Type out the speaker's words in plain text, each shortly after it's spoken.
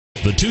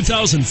The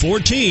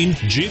 2014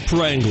 Jeep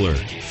Wrangler.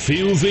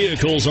 Few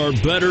vehicles are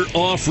better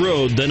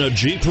off-road than a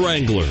Jeep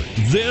Wrangler.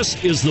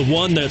 This is the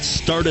one that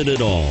started it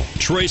all.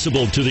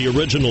 Traceable to the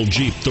original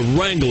Jeep, the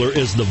Wrangler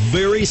is the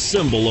very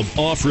symbol of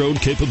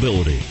off-road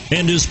capability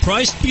and is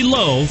priced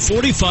below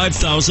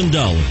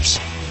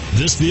 $45,000.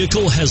 This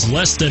vehicle has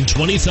less than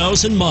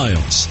 20,000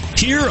 miles.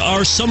 Here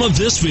are some of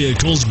this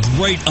vehicle's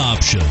great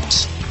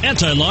options: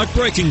 anti-lock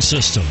braking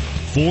system,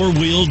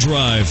 four-wheel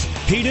drive,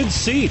 heated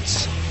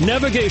seats,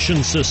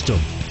 navigation system,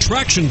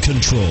 traction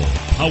control,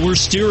 power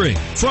steering,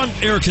 front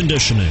air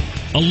conditioning,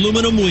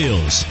 aluminum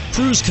wheels,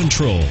 cruise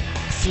control,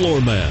 floor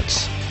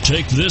mats.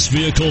 Take this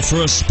vehicle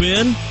for a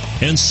spin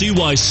and see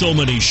why so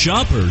many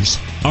shoppers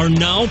are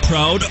now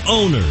proud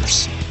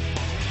owners.